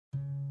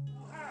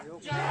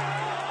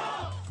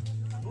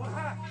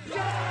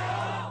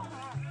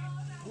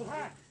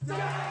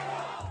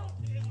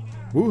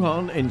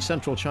Wuhan in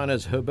central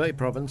China's Hebei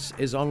province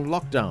is on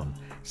lockdown.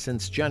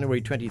 Since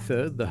January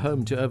 23rd, the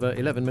home to over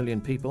 11 million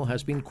people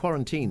has been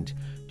quarantined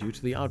due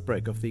to the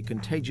outbreak of the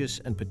contagious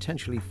and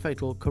potentially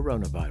fatal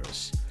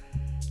coronavirus.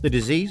 The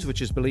disease,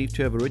 which is believed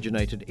to have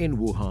originated in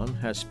Wuhan,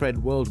 has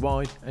spread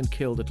worldwide and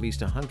killed at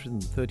least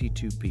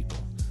 132 people.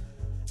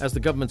 As the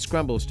government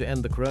scrambles to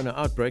end the corona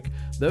outbreak,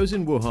 those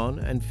in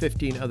Wuhan and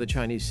 15 other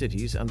Chinese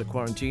cities under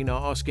quarantine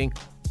are asking,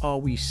 are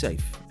we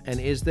safe? And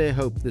is there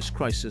hope this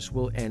crisis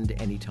will end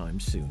anytime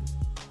soon?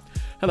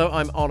 Hello,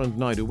 I'm Anand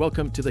Naidu.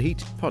 Welcome to the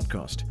Heat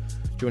podcast.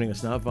 Joining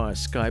us now via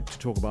Skype to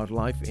talk about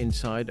life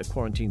inside a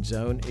quarantine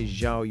zone is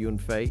Zhao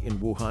Yunfei in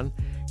Wuhan.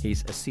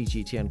 He's a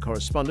CGTN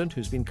correspondent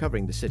who's been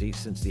covering the city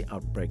since the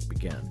outbreak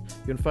began.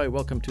 Yunfei,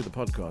 welcome to the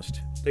podcast.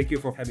 Thank you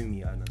for having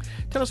me, Anand.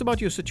 Tell us about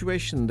your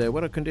situation there.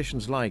 What are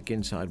conditions like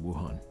inside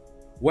Wuhan?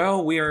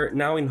 Well, we are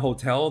now in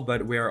hotel,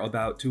 but we are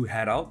about to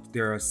head out.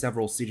 There are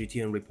several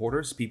CGTN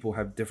reporters. People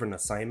have different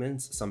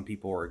assignments. Some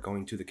people are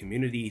going to the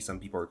community. Some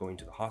people are going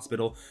to the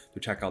hospital to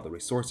check out the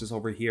resources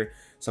over here.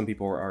 Some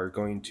people are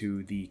going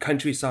to the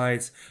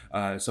countrysides.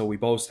 So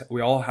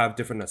we all have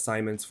different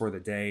assignments for the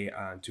day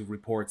to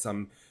report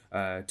some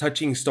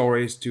touching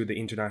stories to the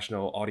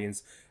international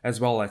audience, as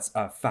well as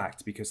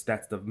fact, because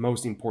that's the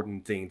most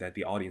important thing that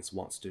the audience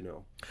wants to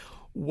know.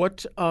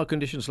 What are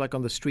conditions like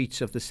on the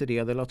streets of the city?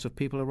 Are there lots of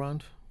people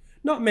around?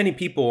 Not many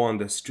people on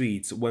the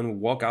streets. When we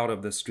walk out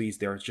of the streets,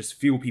 there are just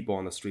few people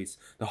on the streets.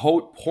 The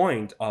whole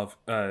point of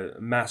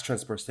mass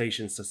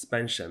transportation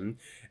suspension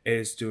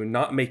is to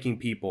not making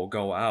people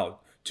go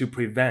out to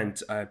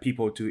prevent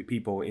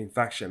people-to-people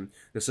infection.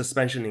 The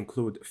suspension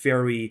include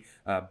ferry,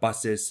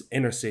 buses,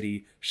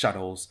 inner-city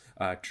shuttles,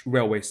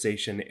 railway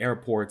station,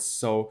 airports.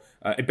 So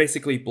it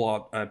basically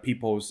blocked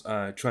people's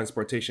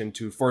transportation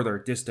to further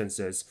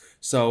distances.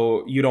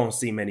 So you don't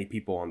see many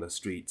people on the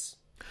streets.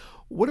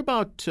 What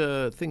about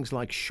things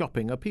like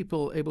shopping? Are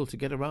people able to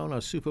get around? Are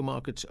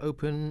supermarkets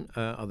open?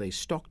 Are they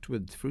stocked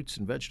with fruits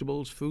and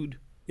vegetables, food?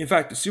 In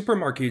fact,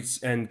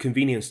 supermarkets and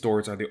convenience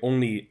stores are the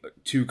only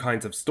two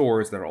kinds of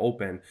stores that are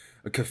open.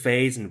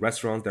 Cafes and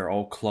restaurants, they're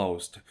all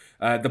closed.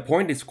 The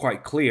point is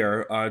quite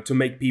clear, to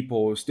make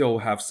people still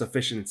have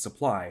sufficient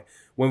supply.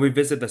 When we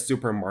visit the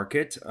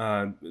supermarket,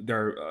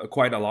 there are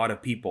quite a lot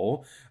of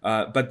people,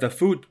 but the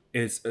food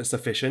is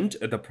sufficient.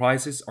 The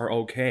prices are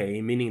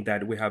okay, meaning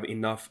that we have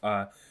enough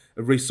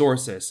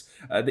resources.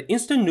 The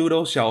instant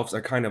noodle shelves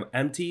are kind of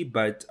empty,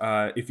 but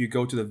if you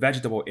go to the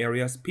vegetable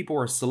areas, people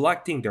are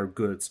selecting their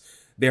goods.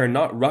 They're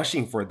not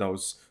rushing for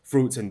those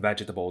fruits and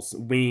vegetables,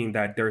 meaning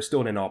that there's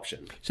still an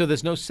option. So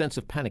there's no sense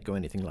of panic or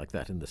anything like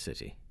that in the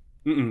city?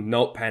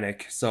 No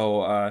panic.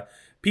 So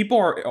people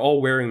are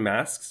all wearing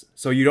masks,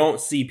 so you don't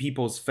see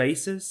people's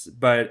faces,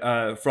 but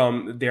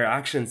from their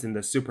actions in the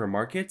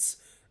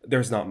supermarkets,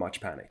 there's not much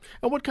panic.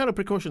 And what kind of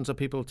precautions are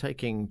people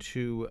taking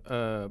to,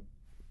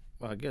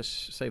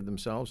 save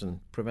themselves and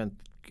prevent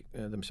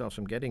themselves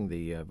from getting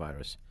the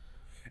virus?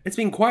 It's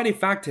been quite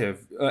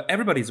effective.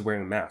 Everybody's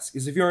wearing masks.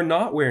 If you're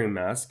not wearing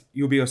masks,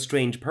 you'll be a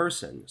strange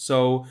person.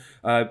 So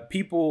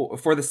people,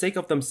 for the sake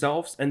of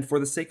themselves and for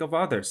the sake of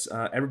others,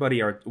 everybody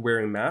are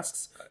wearing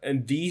masks.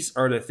 And these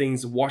are the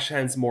things: wash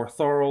hands more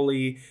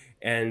thoroughly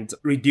and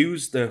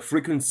reduce the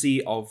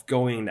frequency of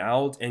going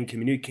out and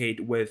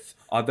communicate with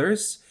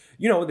others.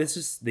 You know, this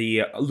is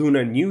the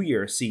Lunar New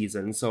Year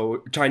season,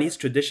 so Chinese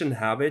tradition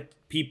have it.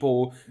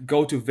 People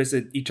go to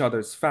visit each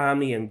other's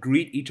family and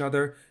greet each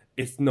other.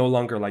 It's no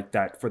longer like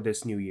that for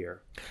this new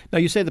year. Now,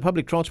 you say the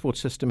public transport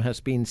system has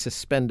been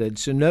suspended,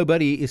 so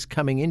nobody is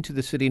coming into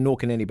the city, nor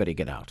can anybody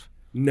get out.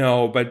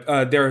 No, but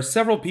there are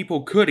several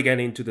people could get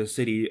into the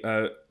city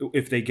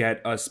if they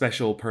get a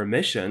special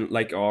permission,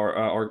 like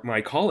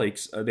my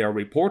colleagues. They are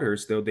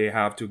reporters, though they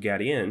have to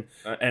get in.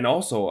 And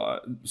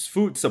also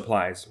food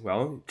supplies,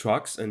 well,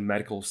 trucks and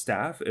medical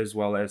staff, as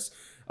well as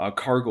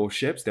cargo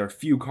ships. There are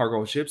few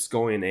cargo ships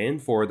going in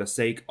for the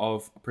sake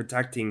of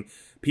protecting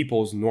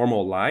people's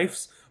normal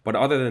lives. But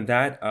other than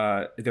that,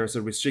 there's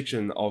a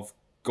restriction of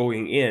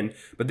going in.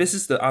 But this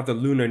is the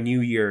Lunar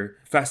New Year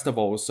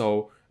festival.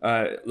 So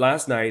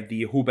last night,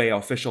 the Hubei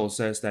official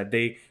says that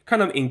they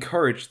kind of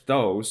encourage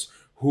those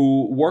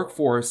who work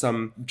for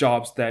some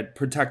jobs that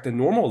protect the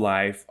normal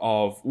life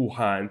of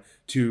Wuhan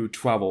to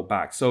travel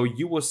back. So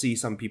you will see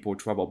some people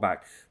travel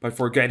back. But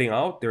for getting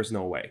out, there's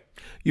no way.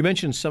 You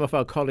mentioned some of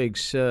our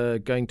colleagues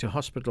going to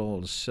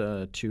hospitals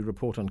to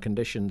report on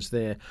conditions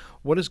there.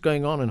 What is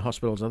going on in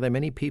hospitals? Are there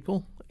many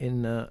people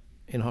in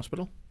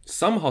hospital?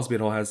 Some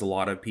hospital has a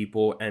lot of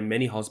people, and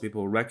many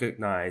hospitals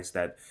recognize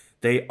that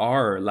they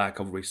are lack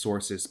of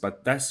resources,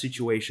 but that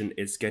situation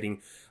is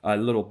getting a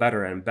little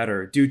better and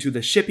better due to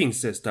the shipping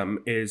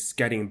system is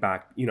getting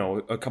back. You know,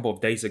 a couple of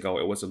days ago,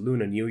 it was a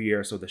Lunar New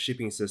Year, so the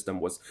shipping system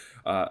was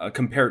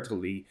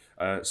comparatively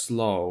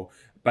slow,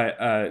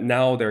 but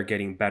now they're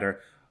getting better.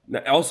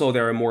 Also,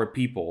 there are more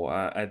people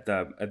at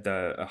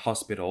the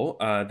hospital.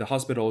 The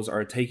hospitals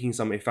are taking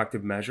some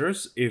effective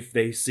measures. If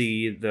they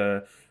see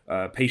the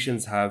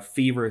patients have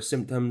fever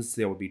symptoms,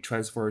 they will be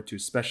transferred to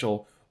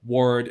special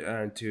ward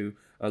and to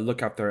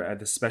look after at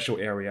the special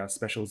area,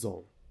 special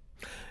zone.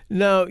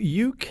 Now,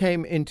 you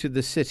came into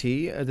the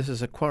city. This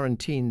is a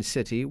quarantine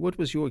city. What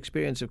was your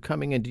experience of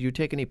coming in? Did you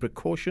take any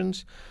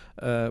precautions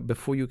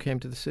before you came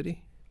to the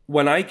city?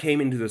 When I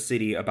came into the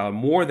city about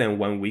more than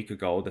 1 week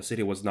ago, the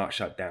city was not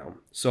shut down.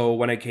 So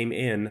when I came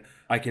in,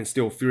 I can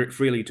still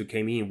freely to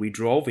came in. We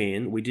drove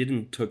in. We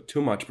didn't took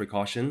too much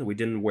precaution. We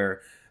didn't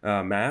wear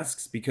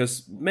masks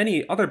because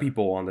many other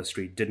people on the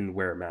street didn't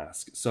wear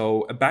masks.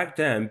 So back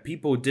then,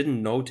 people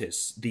didn't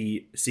notice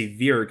the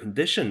severe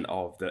condition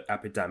of the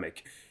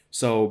epidemic.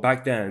 So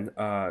back then,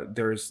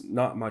 there's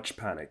not much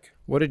panic.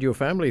 What did your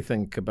family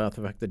think about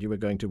the fact that you were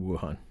going to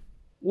Wuhan?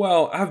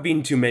 Well, I've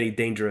been to many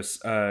dangerous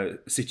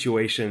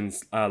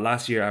situations.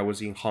 Last year, I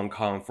was in Hong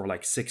Kong for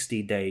like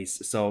 60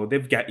 days. So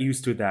they've got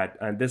used to that.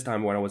 And this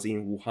time when I was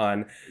in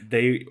Wuhan,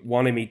 they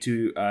wanted me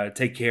to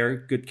take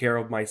good care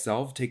of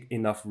myself, take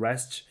enough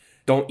rest,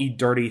 don't eat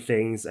dirty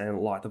things and a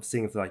lot of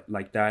things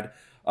like that.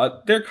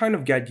 They're kind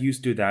of get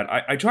used to that.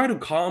 I try to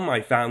calm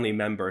my family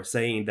member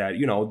saying that,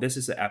 this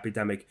is an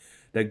epidemic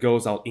that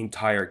goes out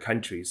entire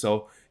country.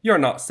 So you're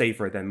not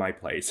safer than my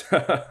place.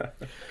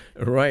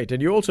 Right.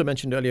 And you also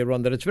mentioned earlier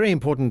on that it's very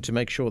important to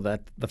make sure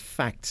that the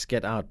facts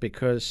get out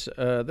because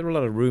there are a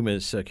lot of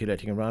rumors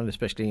circulating around,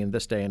 especially in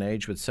this day and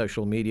age with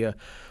social media.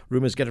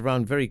 Rumors get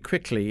around very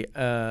quickly.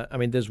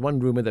 There's one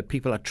rumor that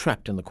people are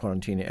trapped in the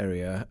quarantine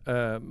area.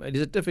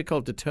 Is it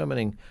difficult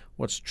determining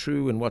what's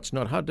true and what's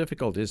not? How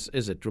difficult is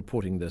it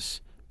reporting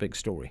this big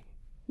story?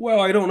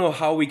 Well, I don't know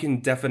how we can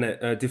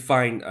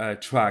define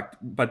track,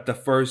 but the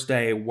first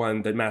day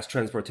when the mass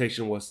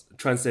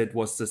transit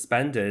was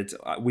suspended,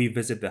 we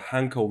visited the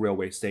Hankou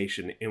railway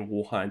station in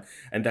Wuhan,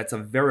 and that's a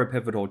very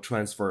pivotal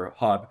transfer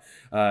hub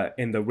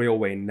in the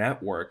railway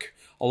network.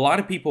 A lot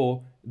of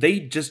people,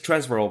 they just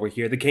transfer over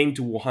here. They came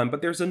to Wuhan,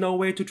 but there's no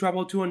way to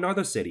travel to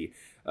another city.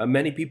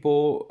 Many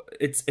people,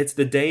 it's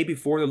the day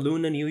before the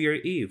Lunar New Year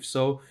Eve,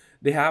 so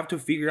they have to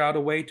figure out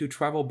a way to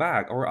travel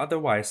back, or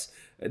otherwise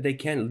they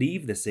can't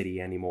leave the city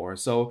anymore.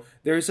 So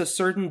there's a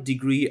certain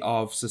degree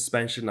of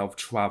suspension of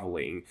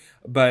traveling,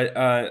 but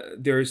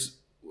there's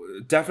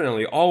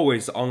definitely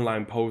always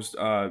online posts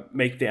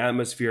make the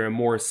atmosphere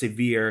more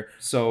severe.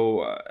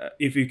 So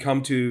if you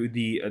come to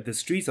the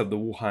streets of the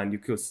Wuhan,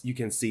 you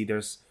can see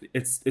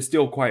it's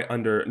still quite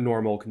under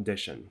normal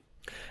condition.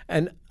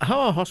 And how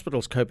are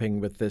hospitals coping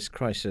with this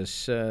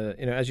crisis?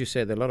 As you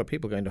said, there are a lot of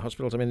people going to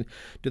hospitals.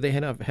 Do they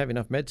have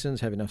enough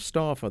medicines, have enough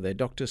staff? Are there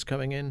doctors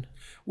coming in?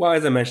 Well,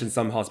 as I mentioned,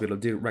 some hospitals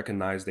did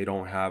recognize they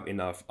don't have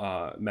enough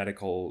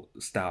medical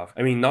staff.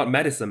 Not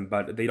medicine,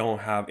 but they don't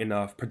have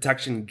enough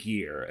protection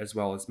gear as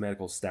well as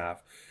medical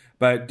staff.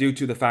 But due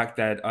to the fact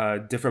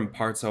that different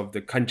parts of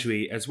the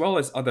country, as well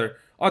as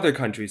other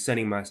countries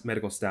sending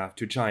medical staff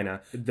to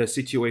China, the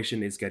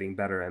situation is getting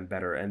better and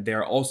better. And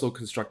they're also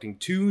constructing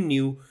two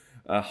new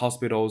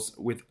hospitals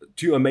with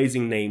two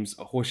amazing names,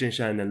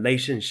 Huoshenshan and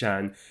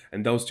Leishanshan,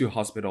 and those two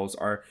hospitals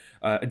are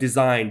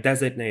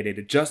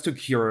designated just to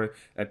cure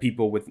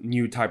people with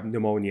new type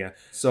pneumonia.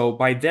 So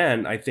by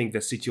then, I think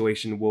the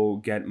situation will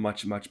get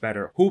much, much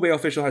better. Hubei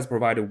official has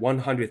provided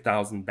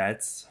 100,000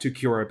 beds to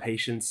cure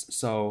patients,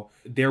 so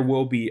there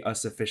will be a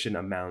sufficient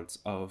amount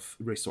of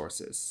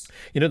resources.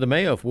 The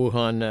mayor of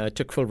Wuhan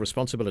took full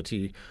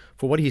responsibility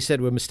for what he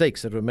said were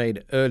mistakes that were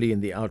made early in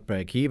the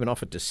outbreak. He even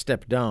offered to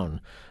step down.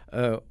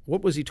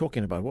 What was he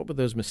talking about? What were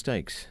those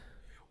mistakes?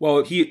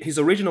 Well, his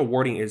original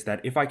wording is that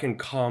if I can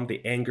calm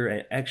the anger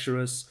and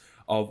anxiousness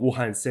of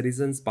Wuhan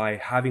citizens by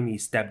having me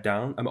step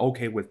down, I'm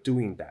okay with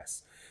doing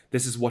this.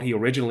 This is what he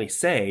originally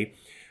said.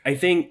 I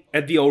think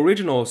at the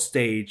original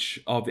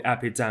stage of the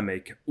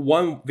epidemic,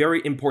 one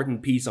very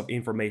important piece of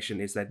information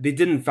is that they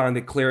didn't find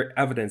the clear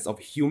evidence of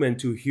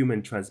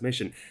human-to-human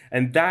transmission.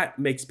 And that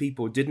makes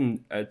people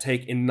didn't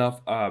take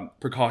enough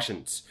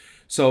precautions.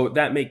 So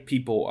that make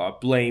people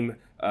blame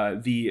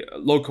the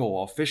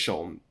local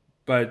official.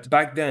 But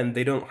back then,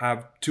 they don't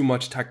have too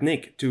much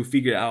technique to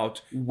figure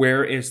out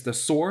where is the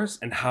source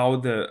and how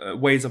the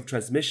ways of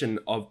transmission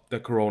of the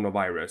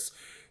coronavirus.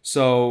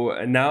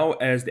 So now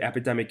as the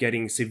epidemic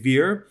getting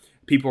severe,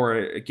 people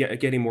are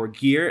getting more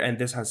gear, and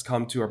this has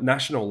come to a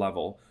national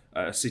level.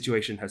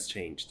 Situation has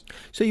changed.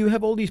 So you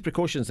have all these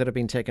precautions that have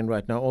been taken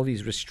right now, all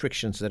these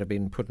restrictions that have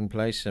been put in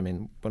place.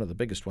 One of the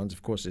biggest ones,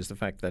 of course, is the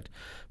fact that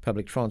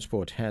public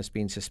transport has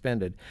been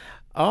suspended.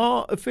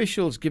 Are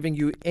officials giving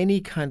you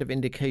any kind of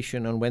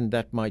indication on when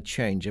that might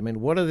change?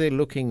 What are they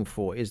looking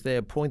for? Is there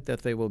a point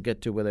that they will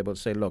get to where they will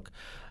say, look,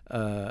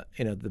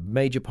 the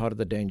major part of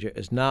the danger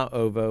is now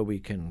over. We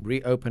can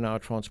reopen our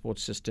transport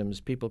systems.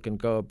 People can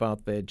go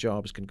about their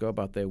jobs, can go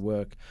about their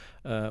work.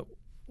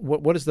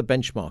 What is the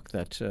benchmark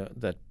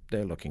that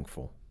they're looking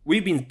for?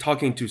 We've been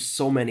talking to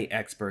so many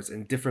experts,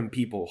 and different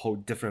people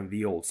hold different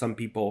views. Some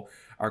people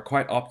are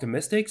quite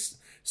optimistic,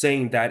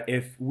 saying that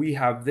if we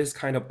have this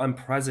kind of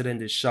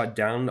unprecedented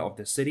shutdown of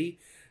the city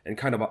and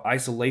kind of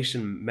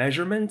isolation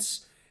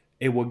measurements,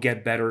 it will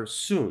get better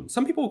soon.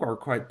 Some people are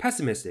quite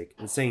pessimistic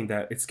and saying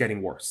that it's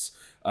getting worse.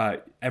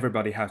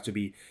 everybody has to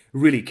be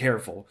really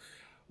careful.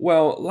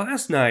 Well,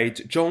 last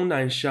night, Zhou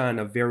Nanshan,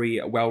 a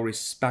very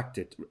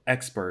well-respected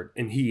expert,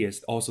 and he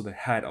is also the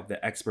head of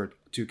the expert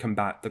to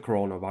combat the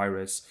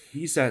coronavirus,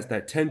 he says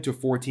that 10 to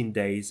 14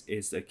 days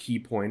is a key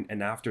point,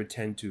 and after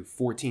 10 to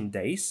 14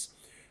 days,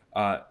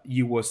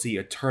 you will see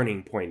a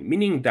turning point,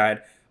 meaning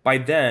that by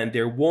then,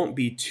 there won't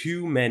be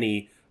too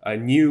many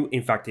new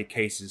infected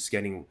cases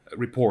getting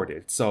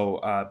reported. So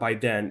by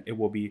then, it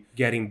will be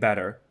getting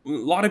better. A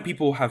lot of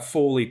people have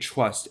fully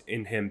trust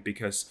in him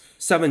because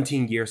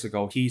 17 years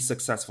ago, he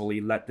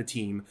successfully led the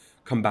team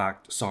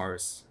combat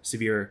SARS,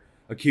 severe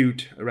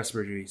acute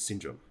respiratory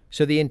syndrome.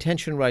 So the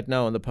intention right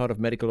now on the part of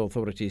medical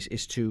authorities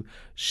is to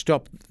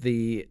stop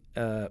the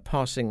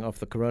passing of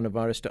the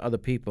coronavirus to other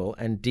people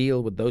and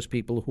deal with those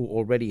people who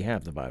already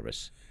have the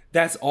virus.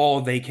 That's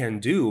all they can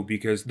do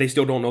because they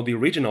still don't know the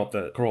origin of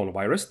the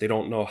coronavirus. They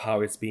don't know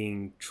how it's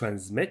being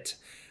transmitted.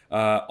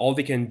 All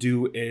they can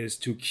do is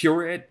to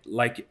cure it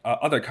like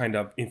other kind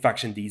of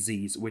infection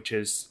disease, which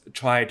is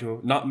try to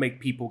not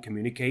make people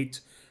communicate,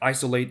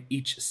 isolate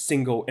each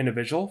single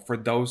individual. For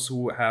those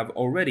who have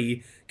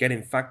already get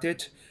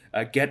infected,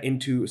 get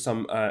into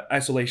some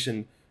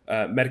isolation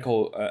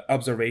medical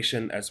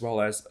observation, as well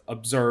as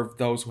observe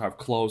those who have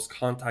close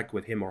contact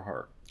with him or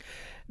her.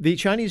 The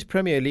Chinese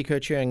Premier Li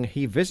Keqiang,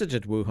 he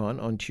visited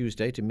Wuhan on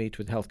Tuesday to meet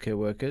with healthcare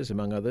workers,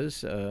 among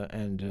others,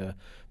 and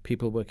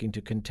people working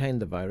to contain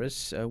the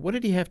virus. What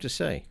did he have to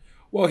say?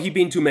 Well, he's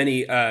been to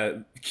many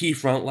key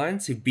front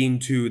lines. He's been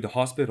to the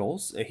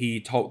hospitals. He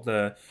told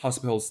the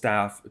hospital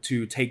staff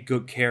to take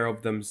good care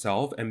of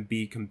themselves and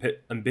be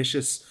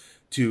ambitious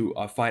to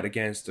fight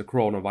against the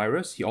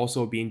coronavirus. He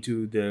also been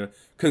to the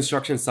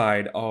construction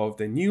side of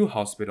the new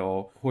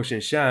hospital,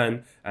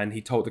 Huashinshan, and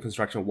he told the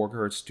construction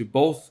workers to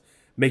both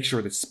make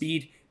sure the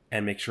speed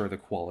and make sure the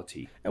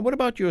quality. And what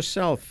about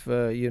yourself,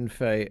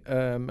 Yunfei?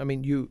 I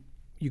mean, you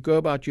go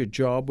about your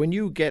job. When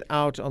you get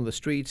out on the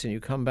streets and you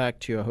come back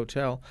to your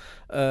hotel,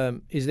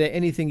 is there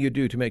anything you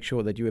do to make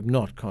sure that you have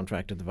not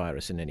contracted the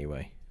virus in any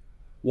way?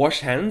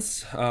 Wash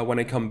hands when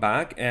I come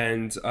back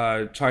and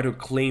try to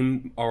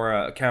clean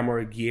our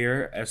camera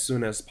gear as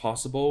soon as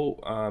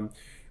possible.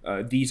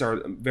 These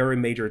are very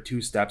major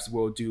two steps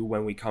we'll do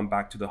when we come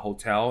back to the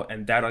hotel,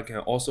 and that can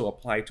also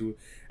apply to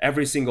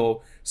every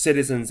single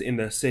citizens in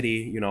the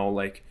city,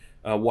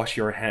 wash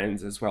your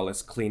hands as well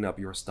as clean up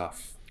your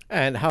stuff.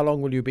 And how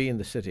long will you be in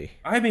the city?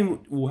 I've been in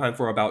Wuhan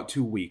for about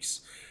 2 weeks.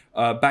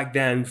 Back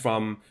then,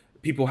 from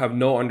people have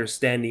no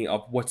understanding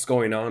of what's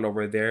going on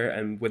over there,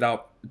 and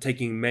without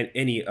taking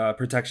any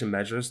protection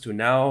measures, to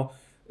now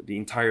the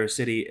entire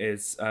city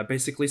is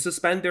basically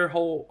suspend their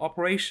whole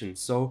operation.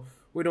 So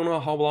we don't know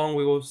how long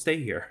we will stay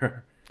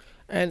here.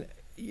 And,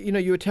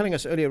 you were telling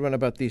us earlier on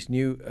about these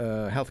new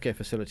healthcare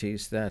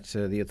facilities that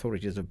the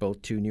authorities have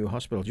built, 2 new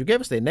hospitals. You gave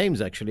us their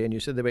names, actually, and you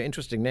said they were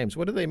interesting names.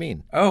 What do they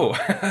mean? Oh,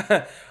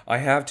 I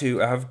have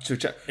to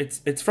check.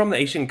 It's from the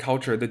Asian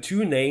culture. The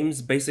 2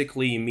 names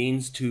basically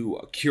means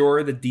to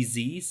cure the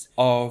disease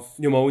of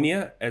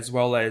pneumonia, as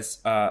well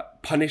as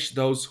punish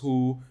those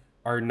who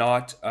are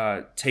not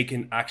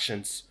taking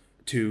actions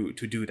to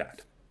do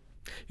that.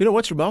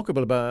 What's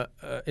remarkable about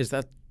is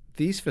that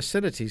these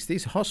facilities,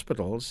 these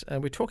hospitals,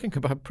 and we're talking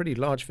about pretty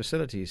large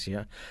facilities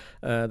here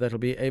that'll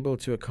be able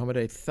to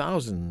accommodate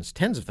thousands,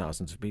 tens of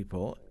thousands of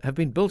people, have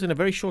been built in a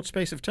very short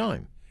space of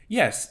time.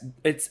 Yes,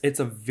 it's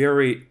a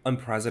very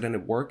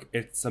unprecedented work.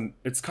 It's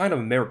kind of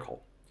a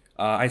miracle.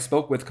 I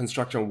spoke with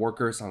construction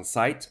workers on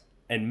site,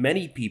 and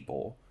many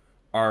people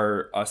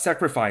are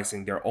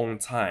sacrificing their own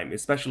time,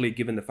 especially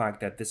given the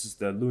fact that this is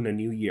the Lunar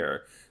New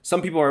Year.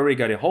 Some people already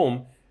got it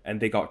home, and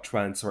they got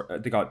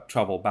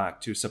travel back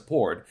to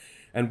support.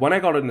 And when I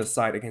got on the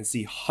site, I can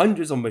see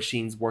hundreds of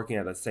machines working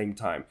at the same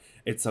time.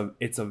 It's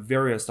a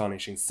very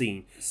astonishing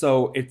scene.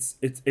 So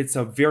it's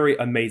a very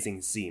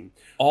amazing scene.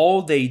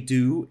 All they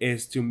do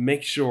is to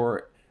make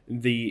sure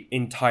the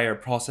entire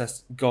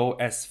process go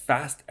as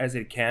fast as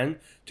it can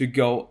to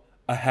go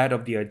ahead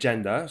of the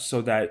agenda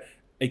so that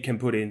it can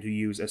put it into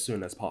use as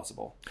soon as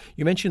possible.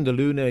 You mentioned the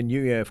Lunar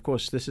New Year. Of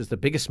course, this is the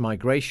biggest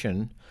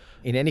migration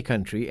in any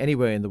country,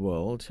 anywhere in the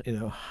world.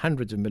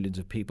 Hundreds of millions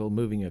of people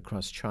moving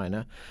across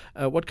China.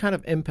 What kind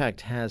of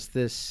impact has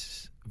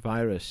this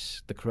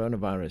virus, the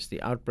coronavirus,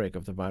 the outbreak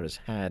of the virus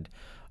had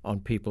on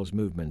people's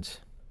movements?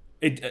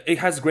 It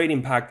has great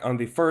impact on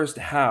the first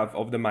half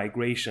of the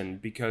migration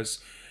because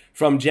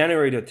from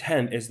January the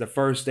 10th is the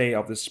first day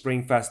of the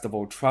Spring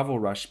Festival travel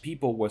rush.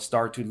 People will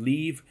start to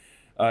leave,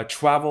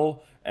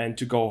 travel, and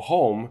to go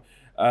home.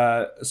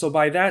 So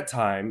by that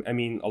time,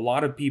 a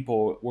lot of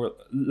people were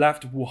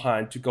left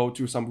Wuhan to go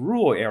to some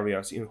rural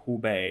areas in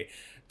Hubei.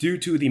 Due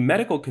to the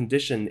medical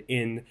condition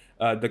in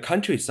the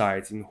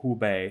countrysides in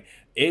Hubei,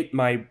 it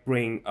might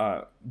bring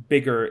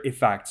bigger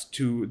effects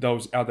to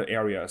those other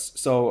areas.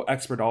 So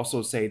experts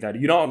also say that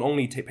you not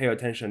only pay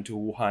attention to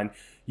Wuhan,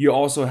 you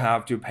also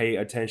have to pay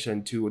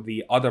attention to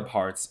the other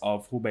parts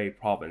of Hubei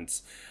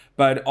province.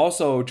 But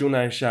also, Zhou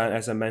Nanshan,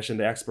 as I mentioned,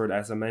 the expert,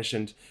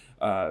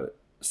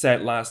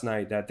 said last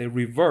night that the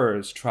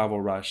reverse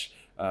travel rush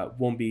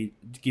won't be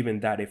given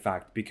that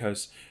effect,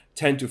 because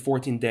 10 to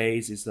 14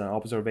 days is an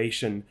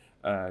observation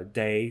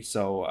day.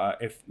 So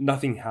if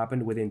nothing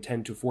happened within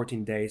 10 to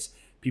 14 days,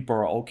 people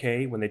are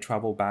okay when they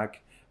travel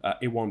back.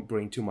 It won't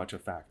bring too much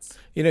effects.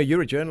 You know,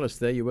 you're a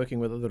journalist there. You're working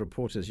with other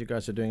reporters. You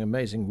guys are doing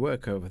amazing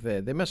work over there.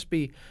 There must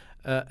be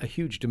a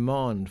huge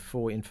demand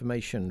for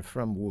information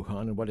from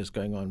Wuhan and what is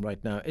going on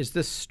right now. Is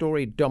this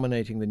story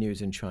dominating the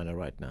news in China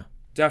right now?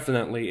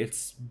 Definitely.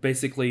 It's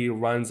basically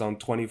runs on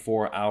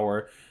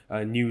 24-hour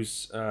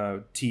news,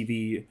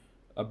 TV,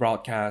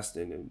 broadcast,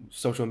 and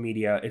social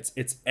media.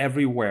 It's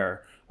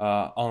everywhere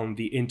on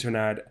the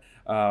internet.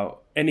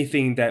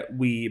 Anything that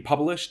we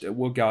published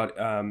will get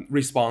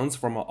response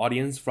from an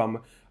audience,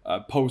 from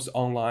posts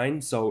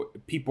online. So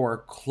people are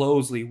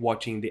closely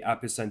watching the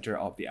epicenter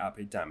of the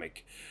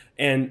epidemic.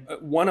 And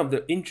one of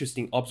the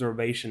interesting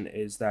observation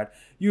is that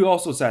you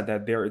also said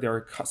that there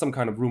are some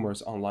kind of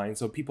rumors online.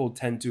 So people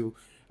tend to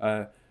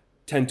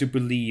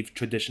believe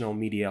traditional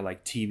media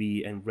like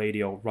TV and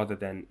radio rather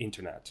than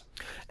internet.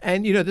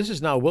 And, you know, this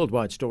is now a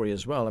worldwide story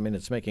as well. I mean,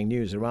 it's making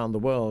news around the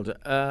world.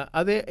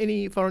 Are there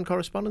any foreign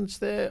correspondents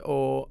there,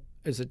 or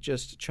is it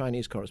just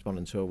Chinese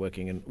correspondents who are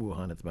working in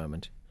Wuhan at the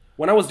moment?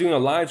 When I was doing a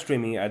live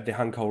streaming at the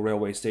Hankou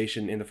railway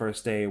station in the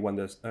first day when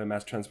the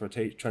mass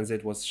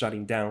transit was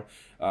shutting down,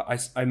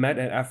 I met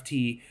an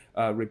FT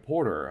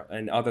reporter,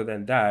 and other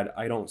than that,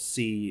 I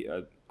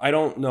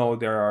don't know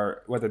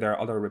whether there are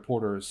other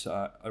reporters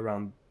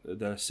around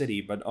the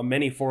city, but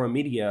many foreign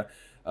media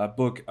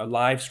book a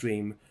live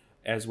stream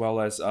as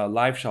well as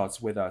live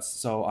shots with us.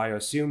 So I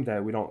assume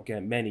that we don't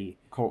get many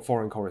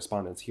foreign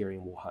correspondents here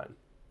in Wuhan.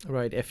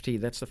 Right, FT,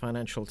 that's the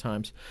Financial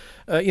Times.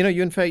 You know,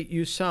 Yunfei,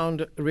 you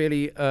sound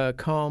really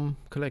calm,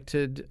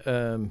 collected,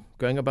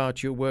 going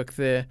about your work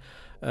there,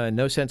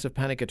 no sense of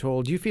panic at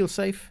all. Do you feel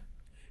safe?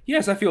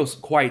 Yes, I feel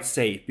quite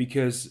safe,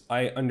 because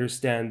I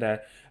understand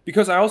that,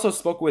 because I also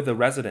spoke with the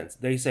residents.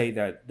 They say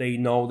that they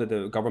know that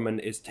the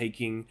government is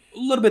taking a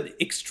little bit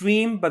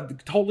extreme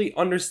but totally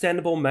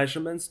understandable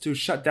measurements to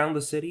shut down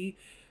the city.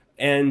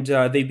 And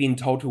they've been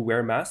told to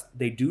wear masks.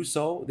 They do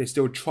so. They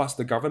still trust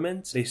the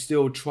government. They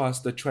still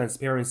trust the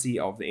transparency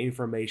of the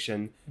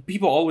information.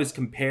 People always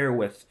compare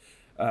with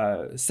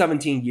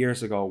 17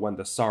 years ago when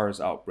the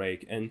SARS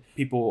outbreak. And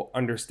people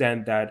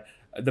understand that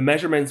the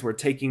measurements were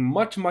taken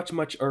much, much,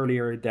 much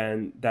earlier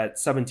than that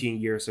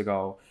 17 years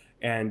ago.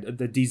 And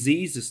the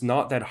disease is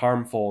not that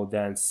harmful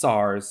than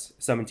SARS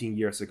 17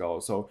 years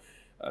ago. So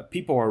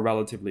people are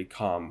relatively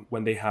calm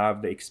when they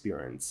have the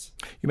experience.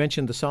 You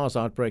mentioned the SARS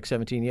outbreak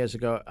 17 years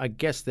ago. I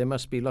guess there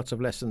must be lots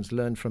of lessons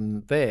learned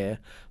from there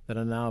that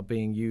are now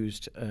being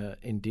used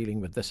in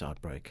dealing with this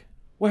outbreak.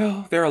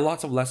 Well, there are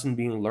lots of lessons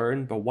being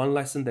learned, but one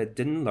lesson that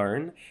didn't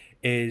learn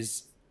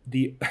is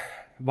the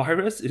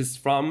virus it's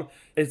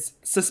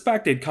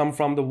suspected come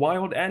from the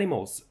wild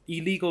animals,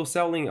 illegal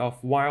selling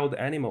of wild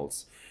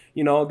animals.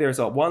 You know, there's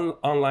one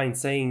online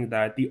saying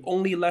that the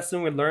only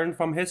lesson we learn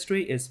from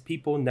history is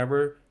people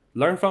never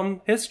learn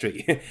from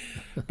history.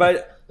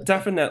 But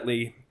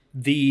definitely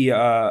the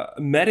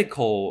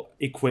medical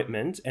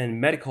equipment and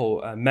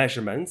medical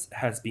measurements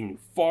has been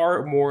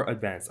far more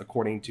advanced,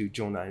 according to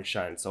Zhou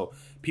Nanshan. So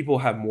people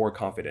have more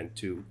confidence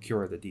to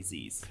cure the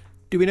disease.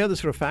 Do we know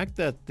this for a fact,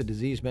 that the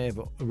disease may have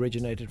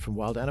originated from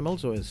wild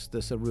animals, or is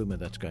this a rumor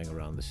that's going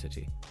around the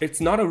city?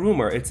 It's not a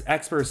rumor. It's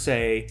experts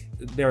say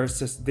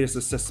there's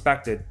a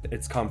suspected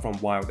it's come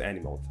from wild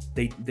animals.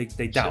 They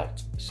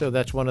doubt. So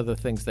that's one of the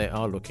things they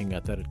are looking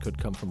at, that it could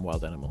come from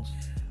wild animals.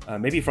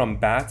 Maybe from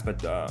bats, but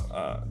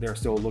they're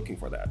still looking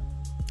for that.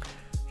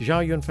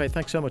 Zhao Yunfei,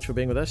 thanks so much for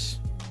being with us.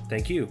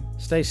 Thank you.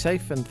 Stay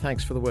safe, and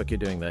thanks for the work you're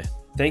doing there.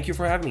 Thank you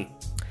for having me.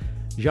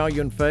 Zhao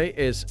Yunfei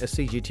is a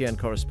CGTN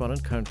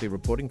correspondent currently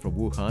reporting from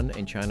Wuhan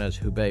in China's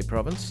Hubei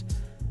province.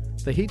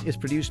 The Heat is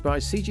produced by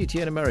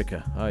CGTN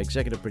America. Our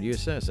executive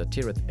producer is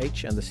Tirith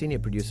H, and the senior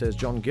producer is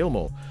John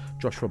Gilmore.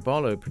 Joshua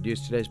Barlow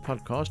produced today's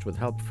podcast with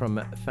help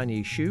from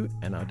Fanny Xu,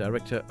 and our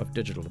director of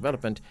digital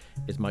development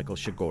is Michael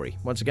Shigori.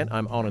 Once again,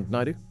 I'm Anand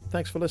Naidu.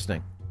 Thanks for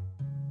listening.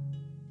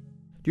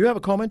 Do you have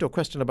a comment or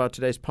question about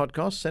today's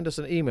podcast? Send us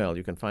an email.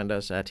 You can find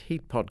us at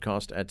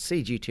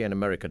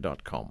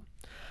heatpodcast@cgtnamerica.com.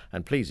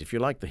 And please, if you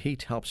like The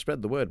Heat, help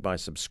spread the word by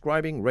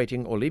subscribing,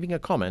 rating, or leaving a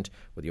comment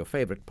with your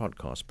favorite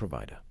podcast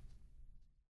provider.